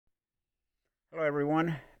Hello,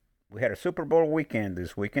 everyone. We had a Super Bowl weekend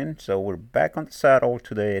this weekend, so we're back on the saddle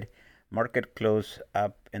today. Market close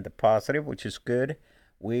up in the positive, which is good.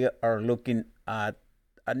 We are looking at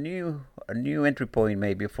a new entry point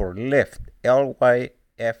maybe for LYFT,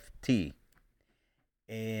 LYFT,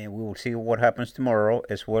 and we will see what happens tomorrow,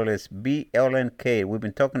 as well as BLNK. We've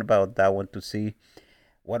been talking about that one to see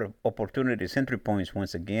what opportunities, entry points.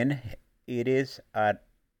 Once again, it is at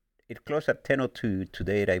it closed at 10:02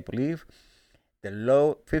 today, I believe. The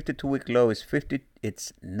low 52-week low is 50.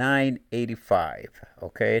 It's 985.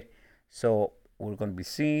 Okay, so we're going to be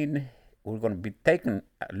seeing. We're going to be taking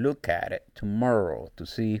a look at it tomorrow to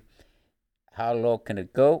see how low can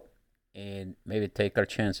it go, and maybe take our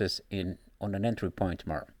chances in on an entry point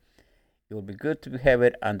tomorrow. It would be good to have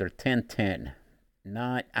it under 1010.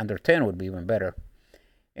 Nine under 10 would be even better.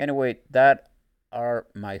 Anyway, that are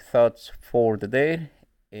my thoughts for the day,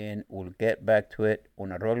 and we'll get back to it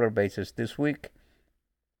on a regular basis this week,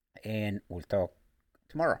 and we'll talk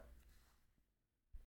tomorrow.